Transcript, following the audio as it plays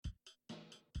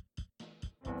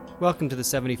Welcome to the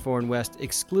 74 and West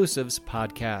Exclusives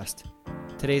podcast.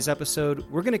 Today's episode,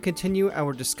 we're going to continue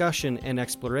our discussion and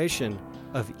exploration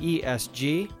of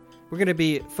ESG. We're going to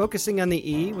be focusing on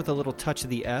the E with a little touch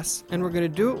of the S, and we're going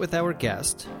to do it with our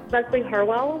guest, Leslie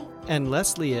Harwell. And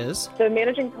Leslie is the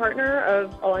managing partner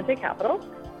of Alante Capital,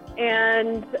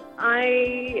 and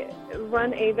I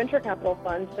run a venture capital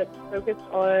fund that's focused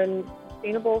on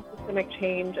sustainable systemic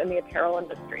change in the apparel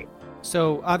industry.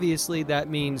 So obviously that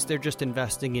means they're just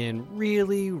investing in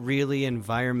really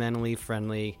environmentally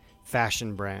friendly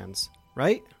fashion brands,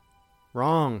 right?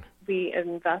 Wrong. We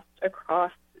invest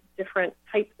across different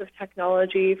types of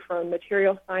technology, from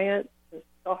material science to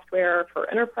software for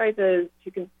enterprises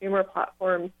to consumer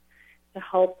platforms, to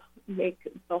help make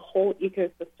the whole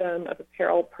ecosystem of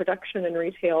apparel production and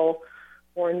retail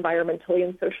more environmentally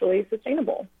and socially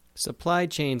sustainable. Supply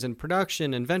chains and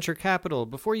production and venture capital.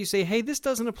 Before you say, hey, this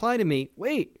doesn't apply to me,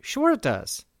 wait, sure it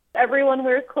does. Everyone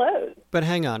wears clothes. But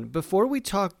hang on, before we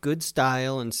talk good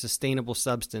style and sustainable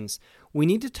substance, we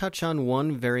need to touch on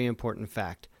one very important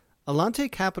fact. Alante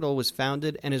Capital was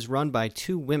founded and is run by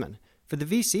two women. For the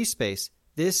VC space,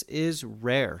 this is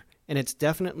rare, and it's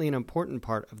definitely an important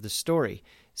part of the story.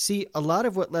 See, a lot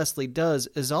of what Leslie does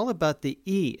is all about the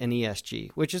E in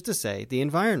ESG, which is to say, the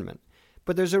environment.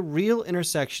 But there's a real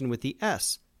intersection with the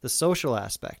S, the social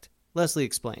aspect. Leslie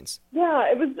explains. Yeah,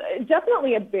 it was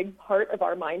definitely a big part of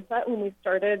our mindset when we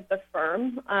started the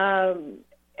firm. And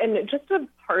just a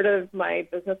part of my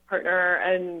business partner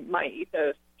and my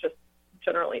ethos, just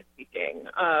generally speaking.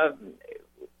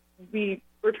 We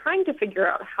were trying to figure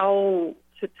out how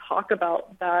to talk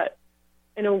about that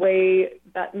in a way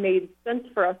that made sense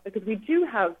for us, because we do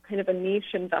have kind of a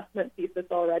niche investment thesis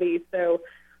already. So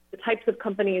the types of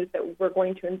companies that we're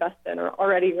going to invest in are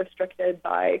already restricted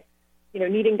by,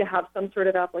 needing to have some sort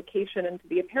of application into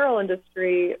the apparel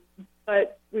industry.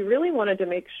 But we really wanted to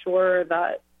make sure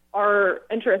that our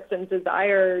interest and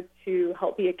desire to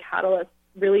help be a catalyst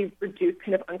really reduce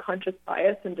kind of unconscious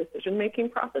bias in decision-making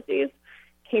processes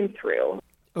came through.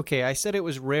 Okay, I said it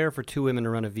was rare for two women to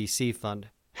run a VC fund.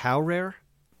 How rare?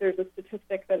 There's a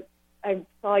statistic that I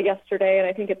saw yesterday, and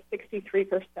I think it's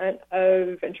 63%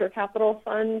 of venture capital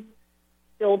funds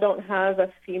still don't have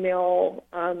a female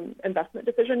investment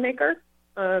decision maker,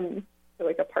 so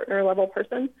like a partner level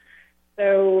person.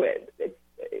 So it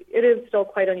is still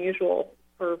quite unusual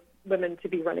for women to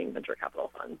be running venture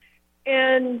capital funds.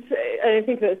 And I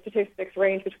think the statistics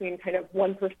range between kind of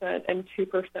 1% and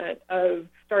 2% of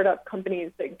startup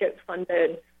companies that get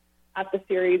funded at the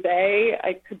Series A.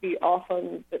 I could be off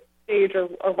on the stage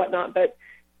or whatnot, but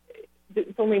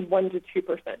it's only 1% to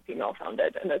 2% female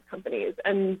founded in those companies.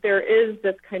 And there is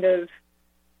this kind of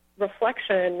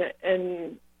reflection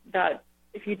in that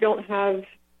if you don't have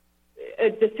a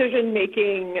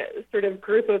decision-making sort of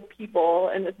group of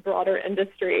people in this broader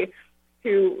industry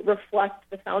who reflect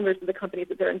the founders of the companies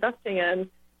that they're investing in,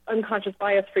 unconscious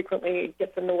bias frequently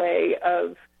gets in the way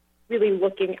of really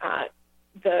looking at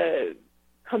the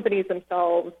companies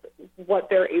themselves, what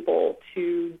they're able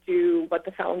to do, what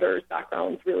the founders'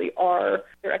 backgrounds really are,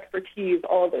 their expertise,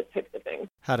 all of those types of things.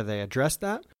 How do they address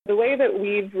that? The way that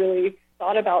we've really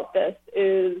thought about this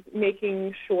is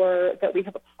making sure that we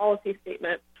have a policy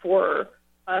statement for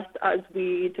us as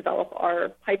we develop our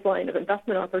pipeline of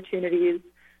investment opportunities,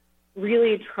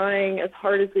 really trying as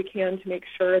hard as we can to make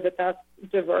sure that that's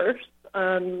diverse,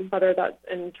 whether that's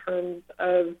in terms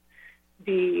of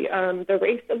the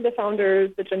race of the founders,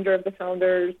 the gender of the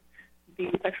founders, the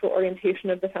sexual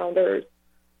orientation of the founders,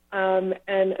 and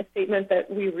a statement that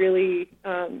we really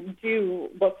do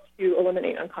look to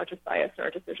eliminate unconscious bias in our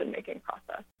decision-making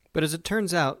process. But as it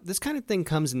turns out, this kind of thing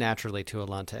comes naturally to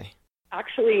Alante.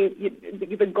 Actually,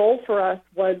 the goal for us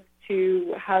was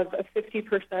to have a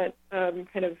 50%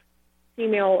 kind of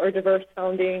female or diverse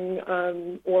founding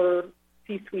or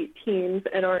C-suite teams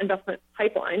in our investment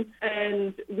pipeline.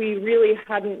 And we really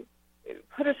hadn't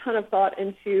put a ton of thought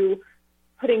into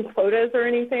putting quotas or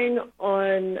anything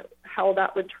on how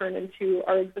that would turn into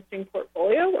our existing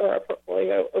portfolio or our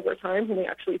portfolio over time when we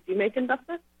actually do make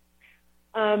investments.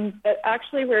 But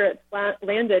actually where it's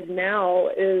landed now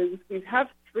is we have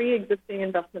 3 existing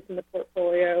investments in the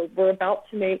portfolio. We're about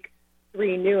to make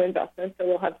 3 new investments, so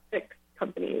we'll have 6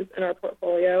 companies in our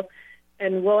portfolio.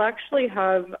 And we'll actually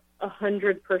have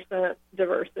 100%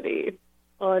 diversity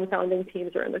on founding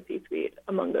teams or in the C-suite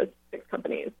among those 6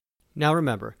 companies. Now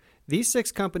remember, these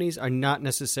 6 companies are not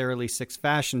necessarily 6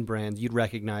 fashion brands you'd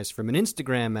recognize from an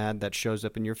Instagram ad that shows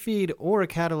up in your feed or a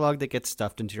catalog that gets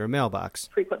stuffed into your mailbox.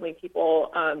 Frequently people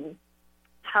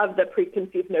have the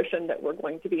preconceived notion that we're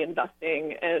going to be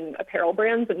investing in apparel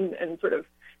brands and sort of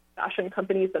fashion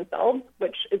companies themselves,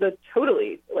 which is a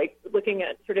totally, like, looking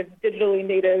at sort of digitally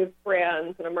native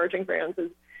brands and emerging brands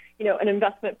is, an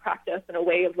investment practice and a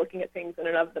way of looking at things in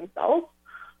and of themselves.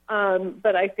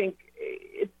 But I think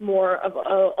it's more of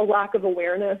a lack of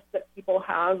awareness that people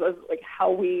have of, like,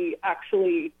 how we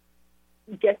actually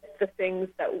get the things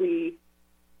that we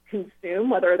consume,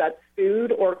 whether that's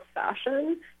food or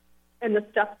fashion, and the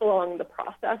steps along the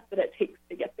process that it takes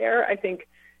to get there. I think,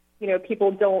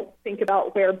 people don't think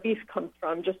about where beef comes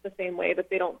from just the same way that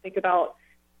they don't think about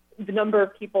the number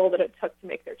of people that it took to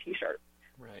make their T-shirts.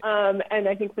 Right. And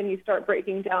I think when you start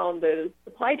breaking down the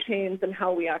supply chains and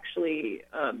how we actually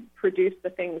produce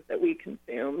the things that we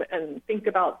consume and think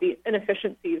about the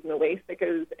inefficiencies and the waste that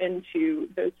goes into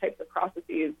those types of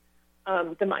processes,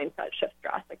 the mindset shifts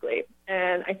drastically.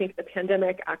 And I think the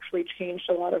pandemic actually changed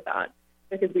a lot of that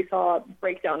because we saw a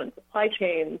breakdown in supply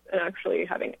chains and actually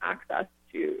having access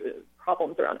to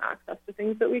problems around access to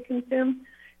things that we consume.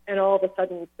 And all of a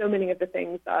sudden, so many of the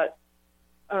things that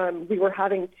we were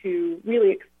having to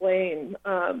really explain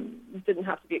didn't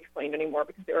have to be explained anymore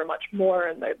because they were much more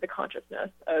in the consciousness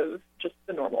of just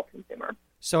the normal consumer.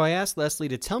 So I asked Leslie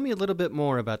to tell me a little bit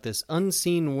more about this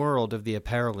unseen world of the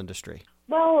apparel industry.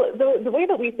 Well, the way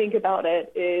that we think about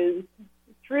it is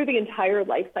through the entire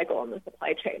life cycle in the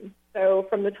supply chain. So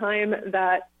from the time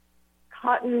that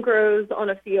cotton grows on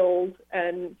a field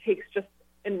and takes just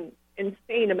an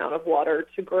insane amount of water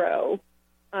to grow,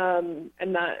 and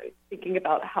that thinking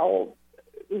about how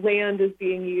land is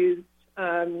being used,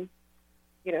 and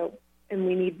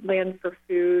we need land for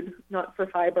food, not for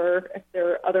fiber, if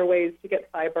there are other ways to get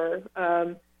fiber.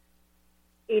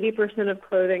 80% of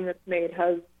clothing that's made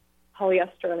has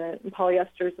polyester in it, and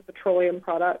polyester is a petroleum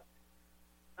product.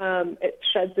 It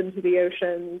sheds into the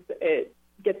oceans, it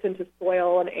gets into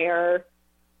soil and air,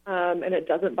 and it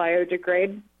doesn't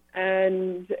biodegrade.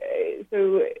 And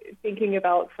so thinking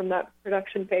about from that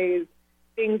production phase,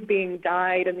 things being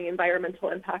dyed and the environmental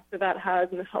impact that has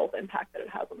and the health impact that it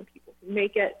has on the people who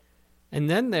make it. And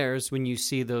then there's when you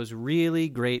see those really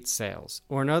great sales,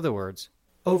 or in other words,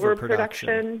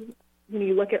 overproduction. When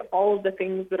you look at all of the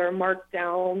things that are marked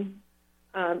down,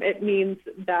 it means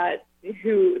that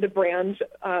the brand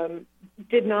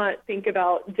did not think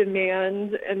about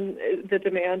demand and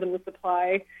the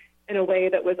supply in a way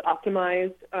that was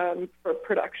optimized for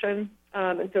production.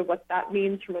 And so what that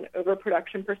means from an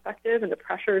overproduction perspective and the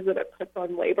pressures that it puts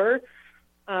on labor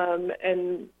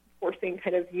and forcing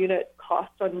kind of unit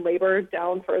cost on labor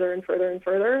down further and further and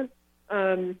further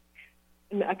and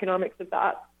the economics of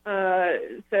that.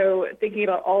 So thinking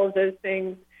about all of those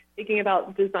things, thinking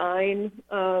about design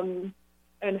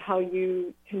and how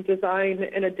you can design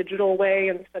in a digital way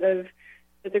instead of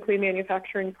physically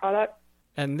manufacturing products.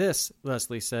 And this,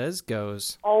 Leslie says,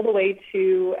 goes all the way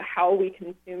to how we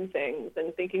consume things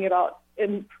and thinking about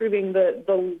improving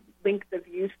the length of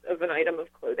use of an item of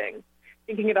clothing,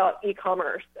 thinking about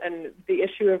e-commerce and the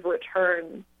issue of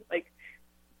returns, like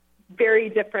very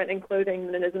different in clothing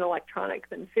than it is in electronics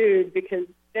and food because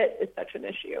fit is such an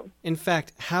issue. In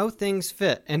fact, how things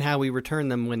fit and how we return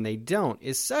them when they don't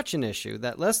is such an issue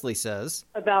that Leslie says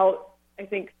about, I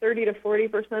think, 30 to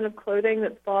 40% of clothing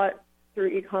that's bought through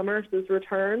e-commerce is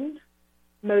returned.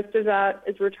 Most of that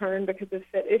is returned because of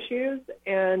fit issues.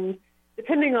 And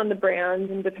depending on the brand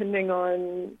and depending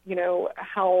on,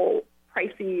 how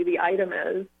pricey the item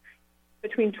is,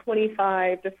 between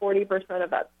 25 to 40% of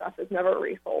that stuff is never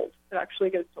resold. It actually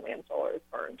goes to landfill or is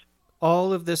burned.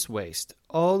 All of this waste,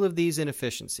 all of these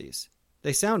inefficiencies,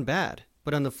 they sound bad.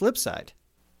 But on the flip side,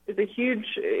 there's a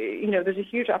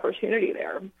huge opportunity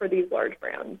there for these large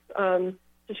brands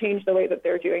to change the way that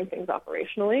they're doing things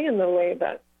operationally and the way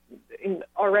that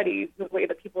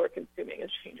people are consuming is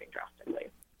changing drastically.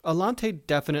 Alante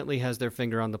definitely has their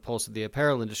finger on the pulse of the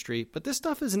apparel industry, but this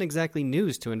stuff isn't exactly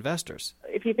news to investors.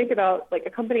 If you think about like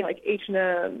a company like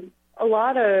H&M, a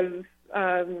lot of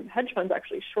hedge funds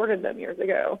actually shorted them years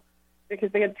ago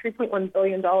because they had $3.1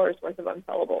 billion worth of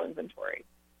unsellable inventory.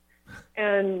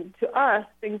 And to us,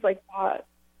 things like that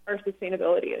are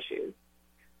sustainability issues.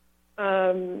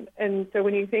 And so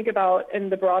when you think about in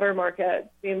the broader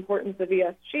market the importance of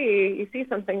ESG, you see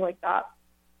something like that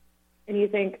and you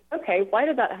think, okay, why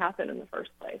did that happen in the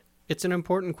first place? It's an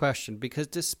important question because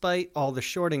despite all the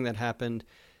shorting that happened,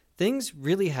 things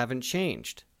really haven't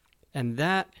changed. And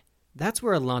that's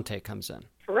where Alante comes in.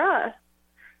 For us,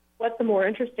 what the more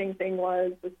interesting thing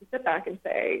was to sit back and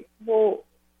say, well,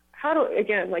 how do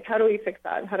we fix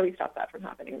that? How do we stop that from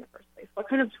happening in the first place? What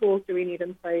kind of tools do we need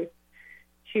in place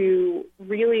to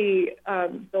really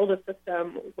build a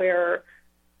system where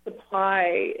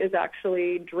supply is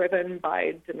actually driven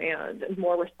by demand and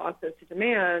more responsive to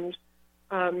demand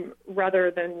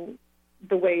rather than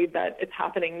the way that it's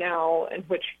happening now, in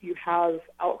which you have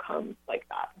outcomes like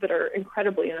that are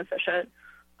incredibly inefficient,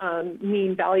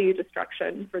 mean value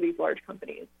destruction for these large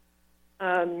companies.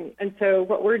 And so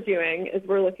what we're doing is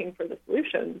we're looking for the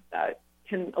solutions that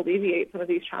can alleviate some of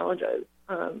these challenges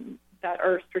that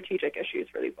are strategic issues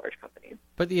for these large companies.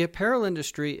 But the apparel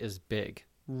industry is big,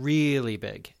 really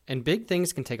big, and big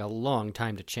things can take a long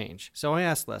time to change. So I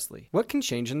asked Leslie, what can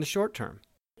change in the short term?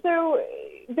 So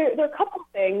there are a couple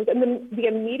things. In the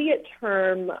immediate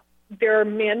term, there are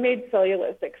man-made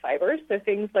cellulosic fibers, so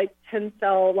things like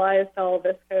Tencel, Lyocell,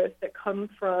 Viscose that come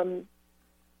from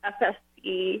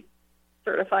FSC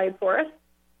certified forests,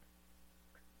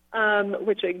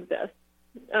 which exist.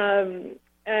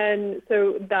 And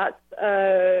so that's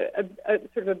a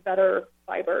sort of a better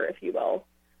fiber, if you will.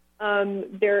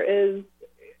 There is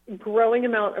a growing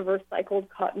amount of recycled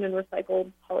cotton and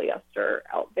recycled polyester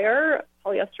out there.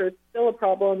 Polyester is still a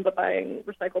problem, but buying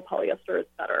recycled polyester is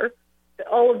better.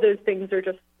 All of those things are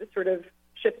just sort of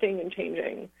shifting and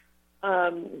changing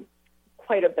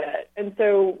quite a bit. And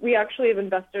so we actually have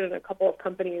invested in a couple of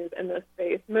companies in this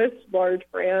space. Most large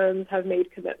brands have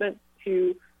made commitments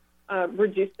to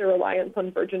reduce their reliance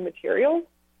on virgin materials.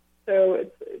 So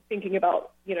it's thinking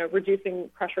about, reducing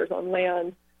pressures on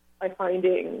land by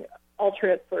finding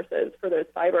alternate sources for those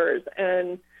fibers.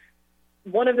 And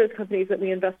one of those companies that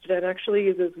we invested in actually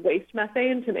uses waste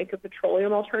methane to make a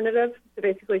petroleum alternative. So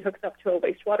basically hooks up to a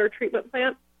wastewater treatment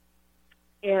plant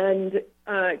and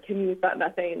can use that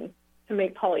methane to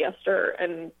make polyester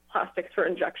and plastics for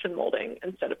injection molding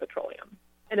instead of petroleum.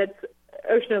 And it's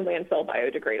ocean and landfill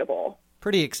biodegradable.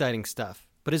 Pretty exciting stuff.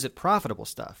 But is it profitable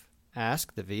stuff?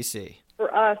 Ask the VC.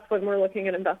 For us, when we're looking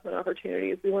at investment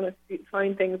opportunities, we want to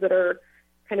find things that are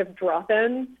kind of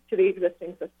drop-ins to the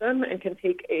existing system and can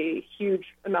take a huge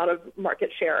amount of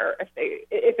market share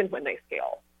if and when they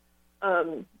scale.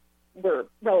 We're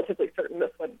relatively certain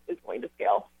this one is going to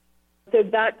scale. So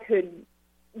that could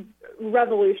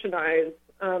revolutionize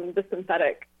the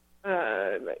synthetic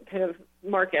kind of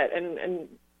market and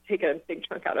take a big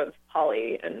chunk out of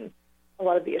poly and a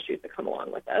lot of the issues that come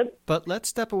along with it. But let's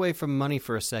step away from money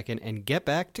for a second and get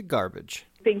back to garbage.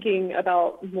 Thinking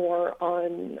about more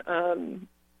on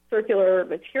circular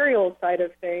materials side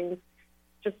of things,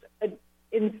 just an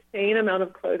insane amount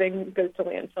of clothing goes to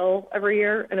landfill every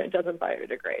year and it doesn't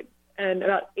biodegrade. And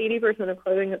about 80% of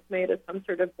clothing that's made is some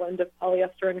sort of blend of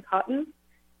polyester and cotton.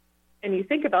 And you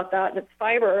think about that, and it's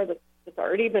fiber that's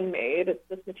already been made. It's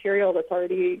this material that's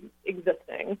already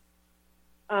existing.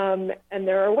 And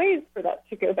there are ways for that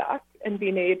to go back and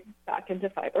be made back into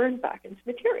fiber and back into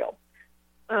material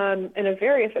in a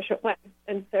very efficient way.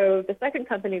 And so the second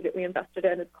company that we invested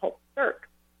in is called Circ.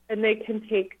 And they can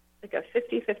take like a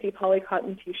 50-50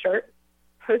 polycotton T-shirt,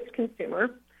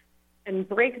 post-consumer, and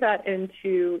break that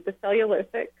into the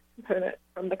cellulosic component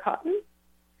from the cotton,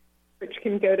 which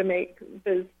can go to make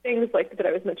those things like that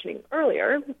I was mentioning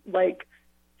earlier, like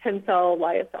Tencel,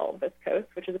 Lyocell, Viscose,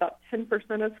 which is about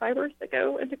 10% of fibers that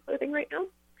go into clothing right now.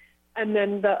 And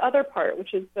then the other part,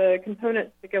 which is the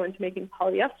components that go into making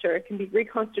polyester, can be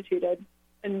reconstituted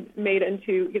and made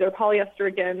into either polyester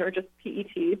again or just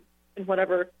PET in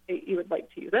whatever state you would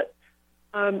like to use it.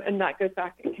 And that goes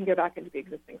back and can go back into the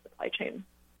existing supply chain.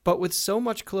 But with so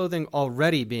much clothing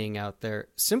already being out there,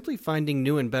 simply finding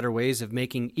new and better ways of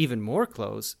making even more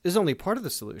clothes is only part of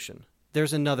the solution.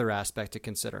 There's another aspect to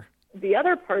consider. The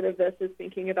other part of this is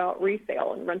thinking about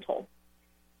resale and rental.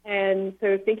 And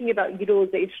so thinking about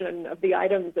utilization of the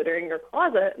items that are in your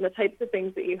closet and the types of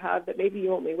things that you have that maybe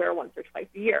you only wear once or twice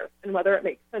a year, and whether it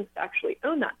makes sense to actually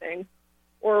own that thing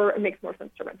or it makes more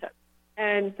sense to rent it.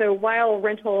 And so while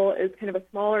rental is kind of a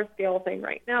smaller scale thing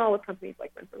right now with companies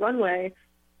like Rent the Runway,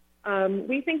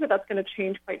 we think that that's going to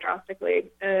change quite drastically.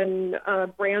 And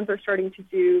brands are starting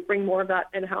to bring more of that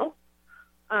in-house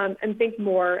and think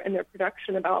more in their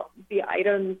production about the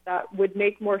items that would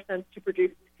make more sense to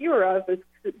produce fewer of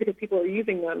because people are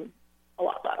using them a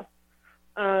lot less,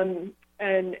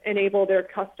 and enable their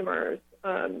customers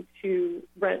to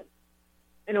rent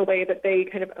in a way that they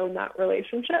kind of own that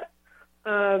relationship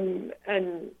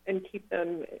and keep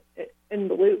them in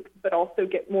the loop, but also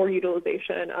get more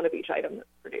utilization out of each item that's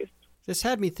produced. This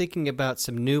had me thinking about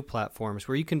some new platforms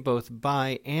where you can both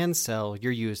buy and sell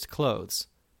your used clothes.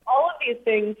 All of these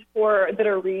things that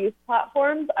are reuse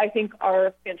platforms, I think,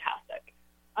 are fantastic.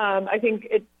 I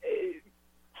think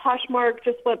Poshmark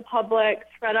just went public.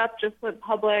 ThredUp just went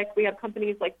public. We have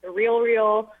companies like The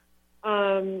RealReal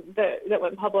that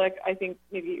went public, I think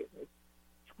maybe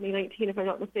 2019, if I'm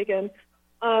not mistaken.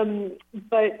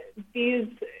 But these,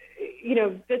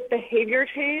 this behavior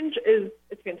change is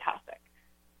fantastic.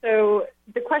 So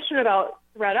the question about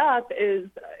ThredUp is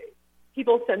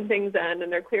people send things in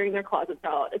and they're clearing their closets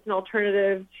out. It's an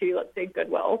alternative to, let's say,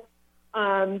 Goodwill.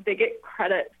 They get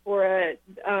credit for it,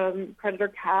 credit or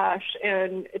cash,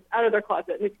 and it's out of their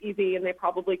closet and it's easy, and they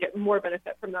probably get more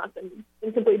benefit from that than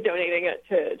simply donating it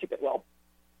to Goodwill.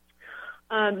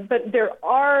 But there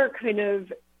are kind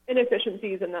of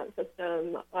inefficiencies in that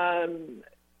system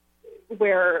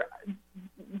where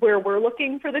we're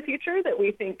looking for the future, that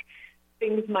we think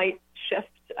things might shift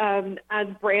as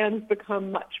brands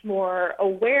become much more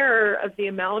aware of the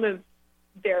amount of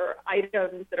their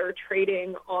items that are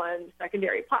trading on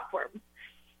secondary platforms.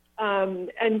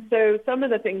 And so some of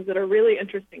the things that are really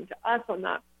interesting to us on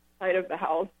that side of the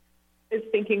house is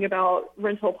thinking about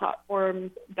rental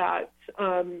platforms that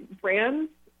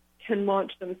brands can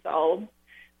launch themselves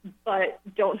but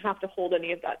don't have to hold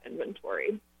any of that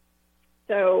inventory.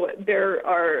 So there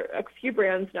are a few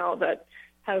brands now that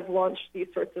have launched these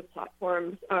sorts of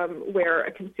platforms where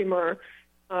a consumer,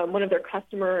 one of their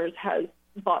customers has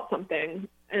bought something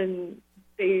and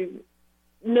they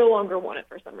no longer want it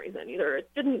for some reason. Either it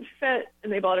didn't fit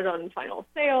and they bought it on final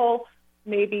sale,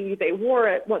 maybe they wore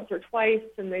it once or twice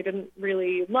and they didn't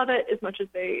really love it as much as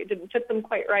they didn't fit them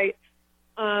quite right.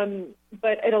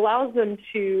 But it allows them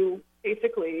to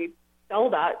basically sell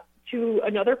that to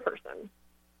another person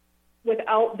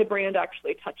without the brand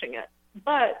actually touching it.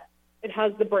 But it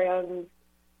has the brand's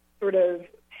sort of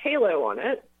halo on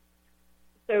it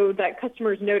so that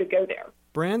customers know to go there.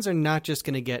 Brands are not just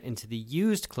going to get into the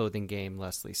used clothing game,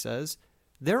 Leslie says.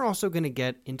 They're also going to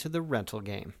get into the rental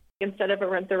game. Instead of a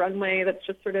Rent the Runway that's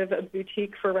just sort of a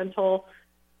boutique for rental,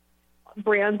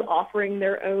 brands offering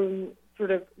their own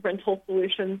sort of rental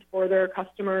solutions for their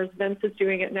customers. Vince is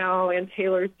doing it now, and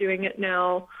Taylor's doing it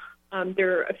now.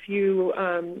 There are a few,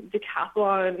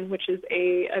 Decathlon, which is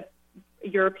a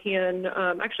European,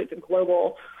 actually it's a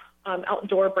global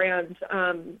outdoor brand,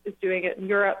 is doing it in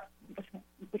Europe,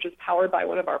 which is powered by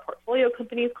one of our portfolio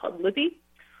companies called Libby.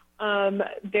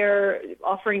 They're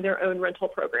offering their own rental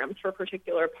programs for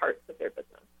particular parts of their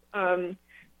business.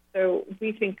 So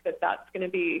we think that that's going to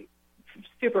be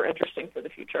super interesting for the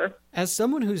future. As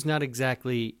someone who's not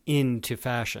exactly into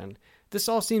fashion, this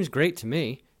all seems great to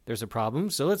me. There's a problem,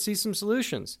 so let's see some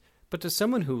solutions. But to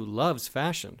someone who loves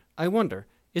fashion, I wonder,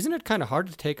 isn't it kind of hard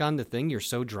to take on the thing you're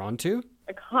so drawn to?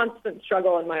 A constant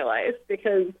struggle in my life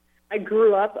because I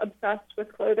grew up obsessed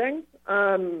with clothing.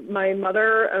 My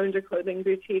mother owned a clothing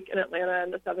boutique in Atlanta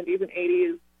in the 70s and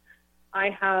 80s. I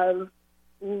have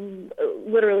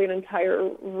literally an entire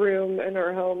room in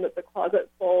her home that's a closet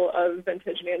full of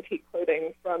vintage and antique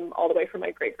clothing from all the way from my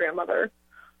great-grandmother.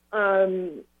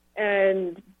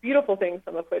 And beautiful things,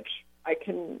 some of which I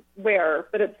can wear,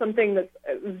 but it's something that's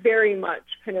very much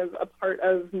kind of a part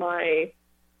of my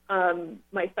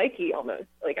psyche almost.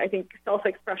 Like, I think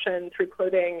self-expression through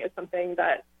clothing is something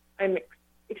that I'm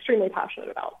extremely passionate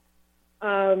about.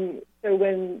 So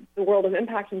when the world of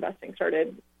impact investing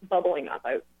started bubbling up,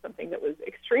 it was something that was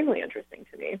extremely interesting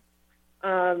to me.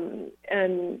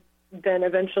 And then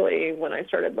eventually when I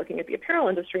started looking at the apparel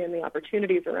industry and the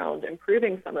opportunities around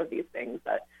improving some of these things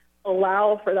that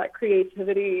allow for that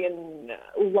creativity and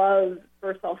love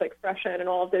for self-expression and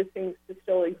all of those things to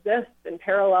still exist in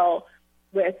parallel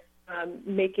with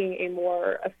making a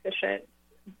more efficient,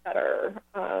 better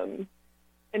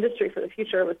industry for the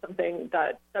future, was something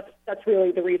that's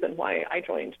really the reason why I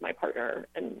joined my partner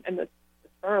and this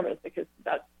firm, is because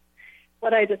that's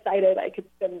what I decided I could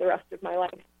spend the rest of my life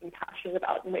being passionate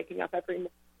about and waking up every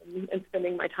morning and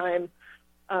spending my time,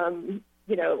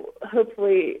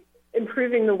 hopefully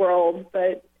improving the world,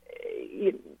 but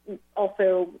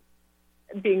also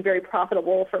being very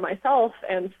profitable for myself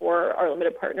and for our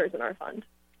limited partners in our fund.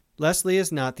 Leslie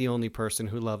is not the only person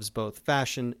who loves both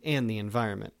fashion and the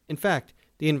environment. In fact,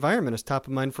 the environment is top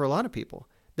of mind for a lot of people.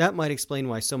 That might explain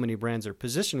why so many brands are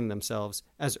positioning themselves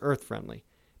as earth-friendly.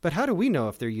 But how do we know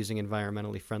if they're using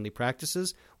environmentally friendly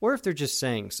practices or if they're just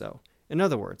saying so? In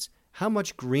other words, how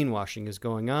much greenwashing is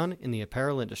going on in the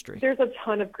apparel industry? There's a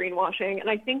ton of greenwashing, and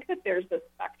I think that there's a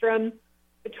spectrum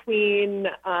between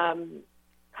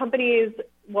companies.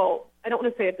 Well, I don't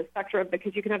want to say it's a spectrum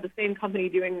because you can have the same company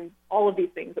doing all of these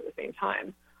things at the same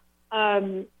time,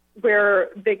 where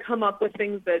they come up with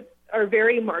things that are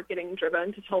very marketing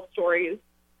driven to tell stories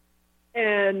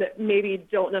and maybe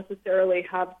don't necessarily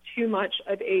have too much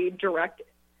of a direct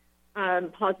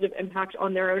positive impact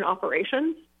on their own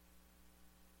operations.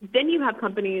 Then you have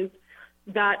companies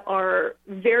that are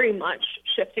very much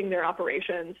shifting their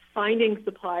operations, finding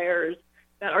suppliers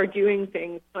that are doing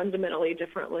things fundamentally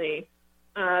differently,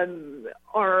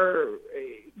 are,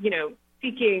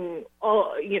 seeking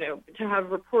all, to have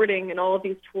reporting and all of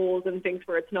these tools and things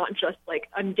where it's not just like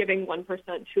I'm giving 1%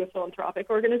 to a philanthropic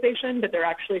organization, but they're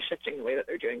actually shifting the way that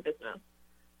they're doing business.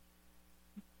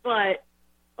 But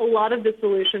a lot of the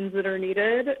solutions that are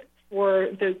needed for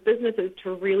those businesses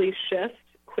to really shift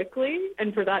quickly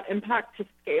and for that impact to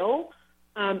scale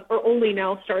are only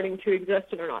now starting to exist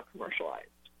and are not commercialized.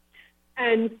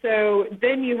 And so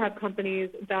then you have companies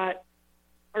that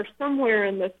are somewhere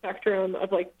in the spectrum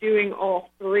of like doing all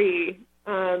three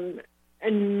and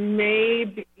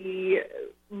may be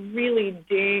really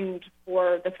dinged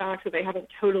for the fact that they haven't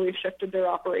totally shifted their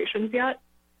operations yet.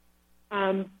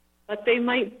 But they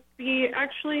might be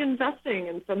actually investing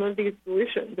in some of these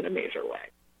solutions in a major way.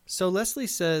 So Leslie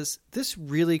says this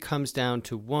really comes down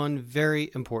to one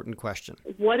very important question.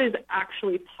 What is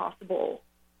actually possible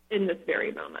in this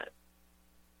very moment?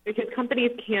 Because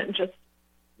companies can't just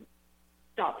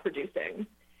stop producing.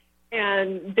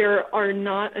 And there are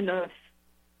not enough,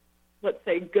 let's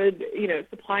say, good,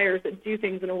 suppliers that do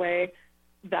things in a way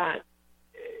that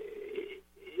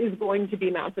is going to be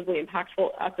massively impactful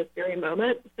at this very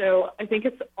moment. So I think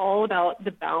it's all about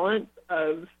the balance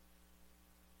of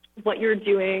what you're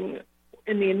doing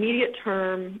in the immediate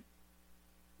term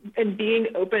and being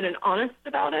open and honest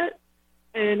about it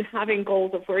and having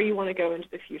goals of where you want to go into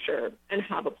the future and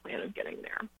have a plan of getting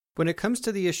there. When it comes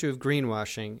to the issue of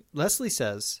greenwashing, Leslie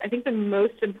says, I think the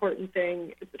most important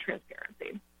thing is the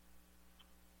transparency.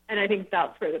 And I think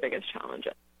that's where the biggest challenge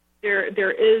is.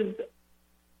 There is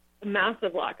a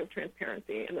massive lack of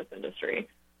transparency in this industry,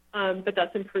 but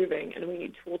that's improving, and we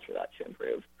need tools for that to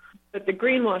improve. But the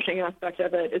greenwashing aspect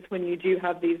of it is when you do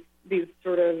have these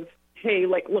sort of, hey,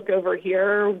 like, look over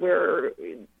here, we're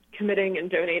committing and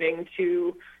donating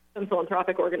to some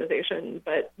philanthropic organization,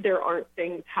 but there aren't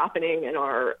things happening in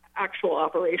our actual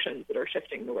operations that are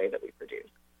shifting the way that we produce.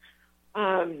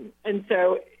 And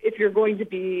so if you're going to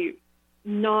be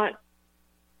not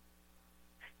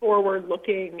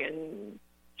forward-looking and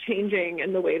changing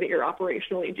in the way that you're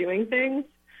operationally doing things,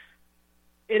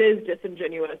 it is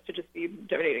disingenuous to just be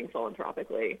donating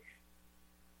philanthropically.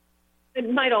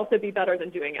 It might also be better than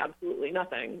doing absolutely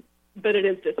nothing, but it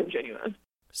is disingenuous.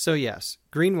 So yes,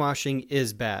 greenwashing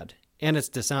is bad, and it's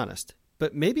dishonest.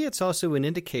 But maybe it's also an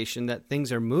indication that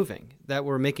things are moving, that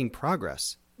we're making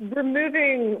progress.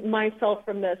 Removing myself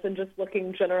from this and just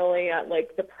looking generally at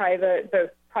like the private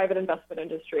investment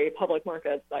industry, public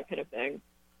markets, that kind of thing,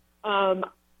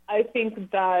 I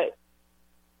think that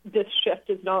this shift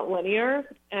is not linear,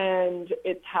 and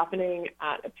it's happening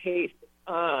at a pace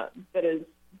that is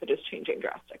changing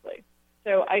drastically.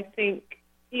 So I think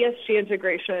ESG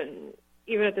integration,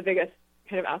 even at the biggest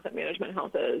kind of asset management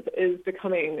houses, is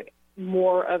becoming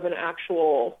more of an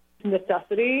actual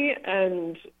necessity.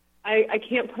 And I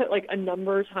can't put like a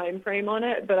number time frame on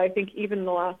it, but I think even in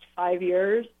the last 5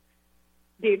 years,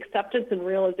 the acceptance and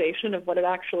realization of what it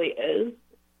actually is,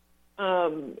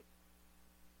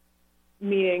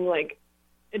 meaning like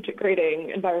integrating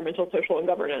environmental, social, and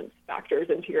governance factors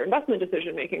into your investment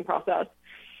decision-making process.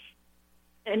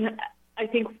 And I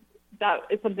think that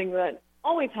is something that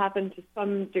always happened to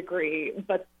some degree,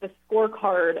 but the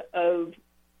scorecard of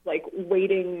like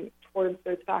weighting towards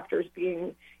those factors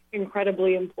being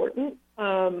incredibly important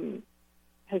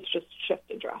has just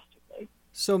shifted drastically.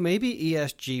 So maybe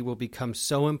ESG will become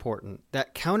so important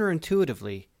that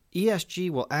counterintuitively,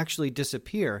 ESG will actually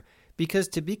disappear, because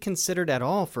to be considered at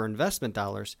all for investment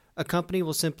dollars, a company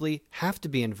will simply have to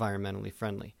be environmentally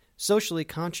friendly, socially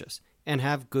conscious, and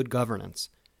have good governance.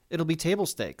 It'll be table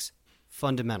stakes,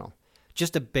 fundamental,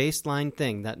 just a baseline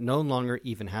thing that no longer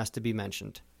even has to be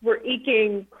mentioned. We're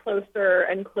eking closer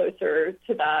and closer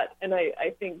to that, and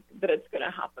I think that it's going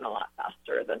to happen a lot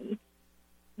faster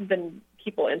than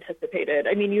people anticipated.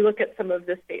 I mean, you look at some of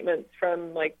the statements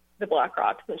from like the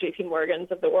BlackRocks and the JP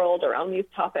Morgans of the world around these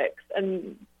topics,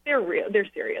 and they're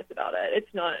serious about it.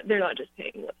 They're not just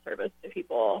paying lip service to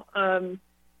people, and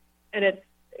it's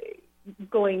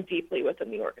going deeply within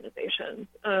the organizations.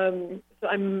 So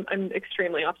I'm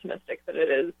extremely optimistic that it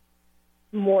is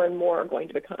more and more going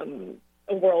to become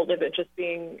a world of it just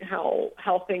being how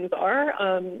things are.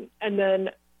 And then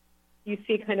you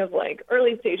see kind of like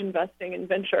early stage investing and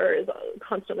venture is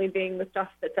constantly being the stuff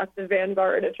that's at the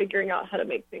vanguard of figuring out how to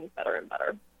make things better and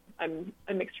better.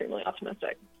 I'm extremely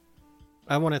optimistic.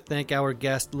 I want to thank our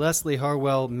guest, Leslie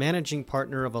Harwell, managing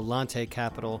partner of Allante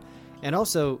Capital, and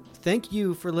also thank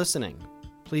you for listening.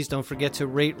 Please don't forget to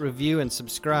rate, review, and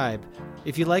subscribe.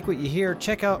 If you like what you hear,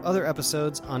 check out other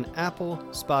episodes on Apple,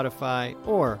 Spotify,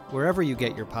 or wherever you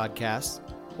get your podcasts,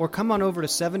 or come on over to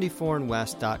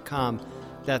 74andwest.com.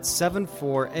 That's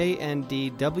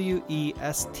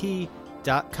 74andwest.com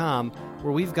allantechcapital.com,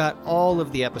 where we've got all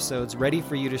of the episodes ready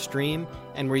for you to stream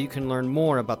and where you can learn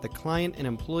more about the client and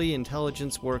employee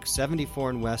intelligence work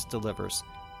 74 and West delivers.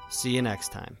 See you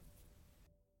next time.